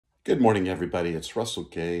Good morning, everybody. It's Russell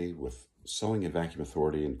Gay with Sewing and Vacuum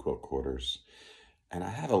Authority in Quilt Quarters. And I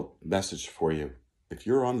have a message for you. If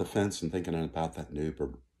you're on the fence and thinking about that new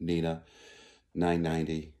Bernina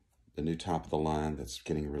 990, the new top of the line that's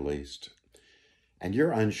getting released, and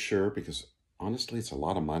you're unsure because honestly, it's a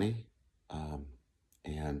lot of money,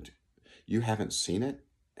 and you haven't seen it,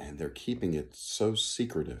 and they're keeping it so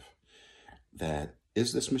secretive that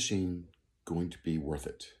is this machine going to be worth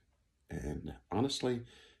it? And honestly,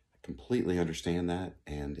 completely understand that,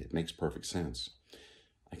 and it makes perfect sense.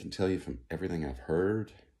 I can tell you from everything I've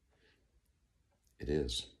heard, it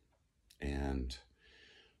is. And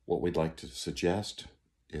what we'd like to suggest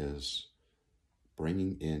is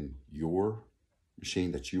bringing in your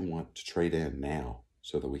machine that you want to trade in now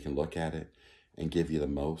so that we can look at it and give you the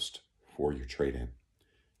most for your trade-in.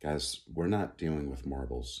 Guys, we're not dealing with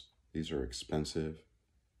marbles. These are expensive,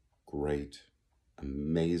 great,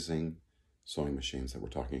 amazing sewing machines that we're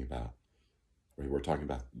talking about. We're talking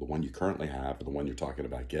about the one you currently have or the one you're talking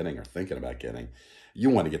about getting or thinking about getting. You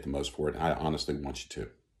want to get the most for it. I honestly want you to.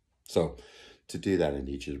 So to do that, I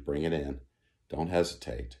need you to bring it in. Don't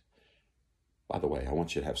hesitate. By the way, I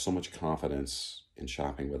want you to have so much confidence in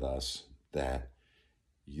shopping with us that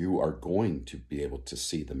you are going to be able to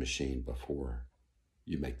see the machine before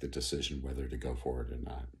you make the decision whether to go for it or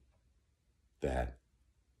not. That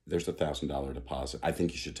there's a $1,000 deposit. I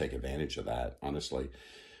think you should take advantage of that, honestly,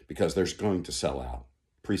 because there's going to sell out.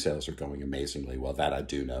 Pre-sales are going amazingly well. That I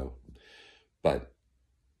do know. But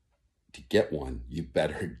to get one, you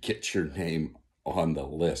better get your name on the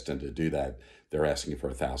list. And to do that, they're asking for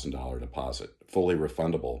a $1,000 deposit, fully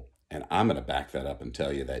refundable. And I'm going to back that up and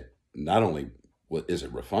tell you that not only is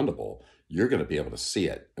it refundable, you're going to be able to see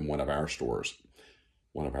it in one of our stores,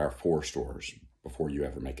 one of our 4 stores, before you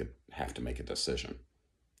ever have to make a decision.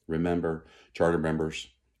 Remember, charter members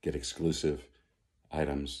get exclusive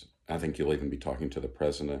items. I think you'll even be talking to the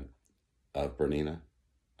president of Bernina,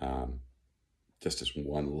 just as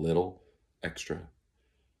one little extra,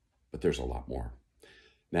 but there's a lot more.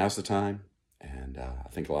 Now's the time, and I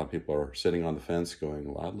think a lot of people are sitting on the fence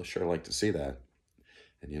going, well, I'd sure like to see that.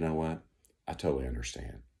 And you know what? I totally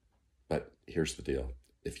understand. But here's the deal.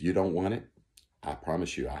 If you don't want it, I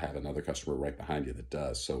promise you I have another customer right behind you that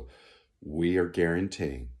does. So we are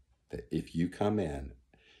guaranteeing that if you come in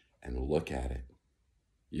and look at it,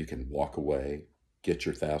 you can walk away, get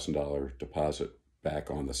your $1,000 deposit back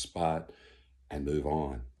on the spot, and move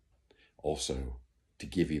on. Also, to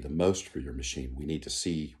give you the most for your machine, we need to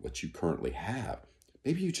see what you currently have.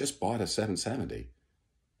 Maybe you just bought a 770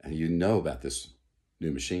 and you know about this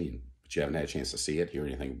new machine, but you haven't had a chance to see it, hear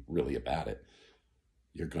anything really about it.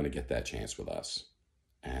 You're going to get that chance with us.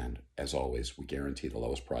 And as always, we guarantee the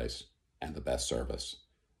lowest price and the best service.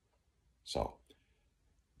 So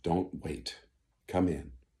don't wait. Come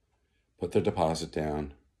in, put the deposit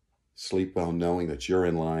down, sleep well knowing that you're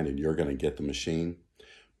in line and you're going to get the machine.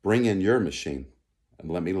 Bring in your machine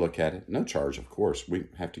and let me look at it. No charge, of course. We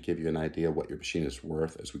have to give you an idea of what your machine is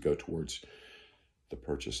worth as we go towards the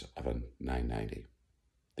purchase of a 990,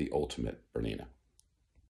 the ultimate Bernina.